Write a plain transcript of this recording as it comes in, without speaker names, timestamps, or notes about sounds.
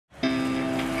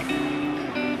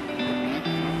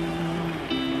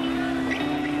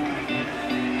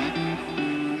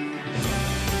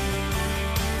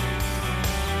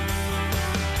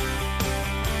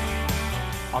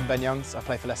and Ben Youngs. I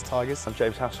play for Leicester Tigers. I'm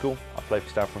James Haskell. I play for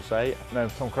Stade Francais. My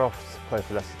name's Tom Croft. I play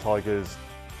for Leicester Tigers.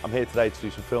 I'm here today to do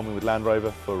some filming with Land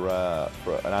Rover for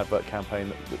an advert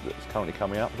campaign that's currently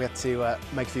coming up. We had to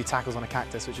make a few tackles on a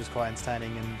cactus, which was quite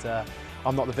entertaining, and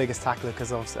I'm not the biggest tackler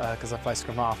because I play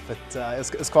scrum half, but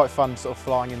it was quite fun sort of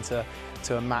flying into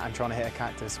a mat and trying to hit a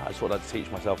cactus. I just thought I'd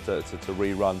teach myself to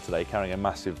rerun today, carrying a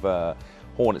massive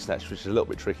hornet's nest, which is a little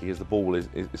bit tricky because the ball is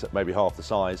maybe half the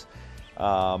size.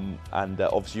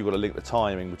 Obviously you've got to link the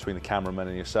timing between the cameraman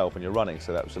and yourself when you're running,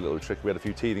 so that was a little tricky. We had a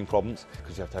few teething problems.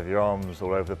 Because you have to have your arms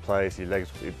all over the place, your legs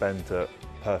will be bent at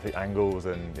perfect angles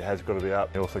and your head's got to be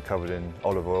up. You're also covered in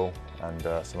olive oil and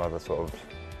some other sort of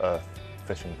earth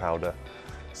fishing powder.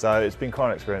 So it's been quite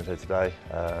an experience here today,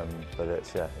 but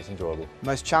it's enjoyable.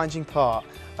 Most challenging part,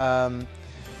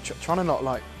 trying to not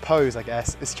like pose, I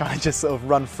guess. It's trying to just sort of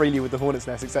run freely with the hornet's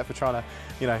nest, except for trying to,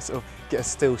 you know, sort of get a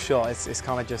still shot. It's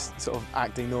kind of just sort of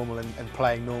acting normal and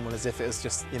playing normal as if it was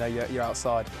just, you know, you're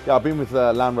outside. Yeah, I've been with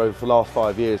Land Rover for the last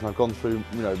 5 years and I've gone through,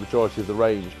 you know, the majority of the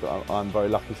range, but I'm very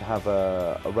lucky to have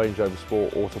a Range Rover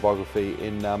Sport autobiography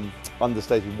in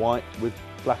understated white with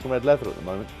black and red leather at the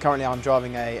moment. Currently I'm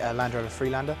driving a Land Rover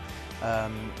Freelander.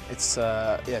 It's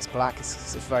black,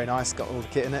 it's very nice, got all the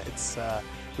kit in it. It's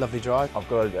lovely drive. I've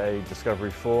got a Discovery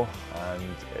 4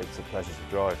 and it's a pleasure to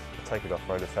drive. I take it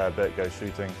off-road a fair bit, go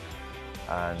shooting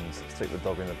and stick the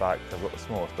dog in the back. I've got the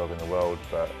smallest dog in the world,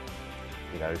 but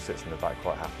you know, he sits in the back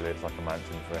quite happily. It's like a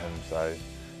mansion for him, so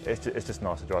it's just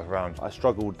nice to drive around. I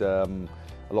struggled a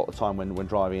lot of the time when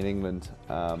driving in England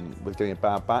with getting a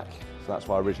bad back, so that's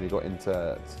why I originally got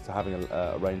into having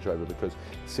a Range Rover, because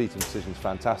the seating position is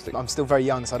fantastic. I'm still very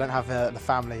young, so I don't have the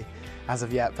family as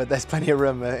of yet, but there's plenty of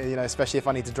room, you know, especially if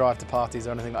I need to drive to parties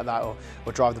or anything like that, or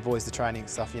drive the boys to training and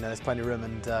stuff. You know, there's plenty of room,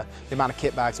 and the amount of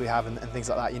kit bags we have and things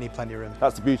like that, you need plenty of room.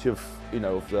 That's the beauty of, you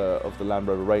know, of the Land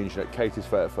Rover range. It caters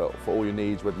for all your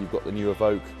needs, whether you've got the new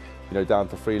Evoque, you know, down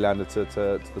to Freelander to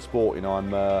the Sport. You know,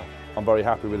 I'm very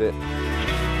happy with it.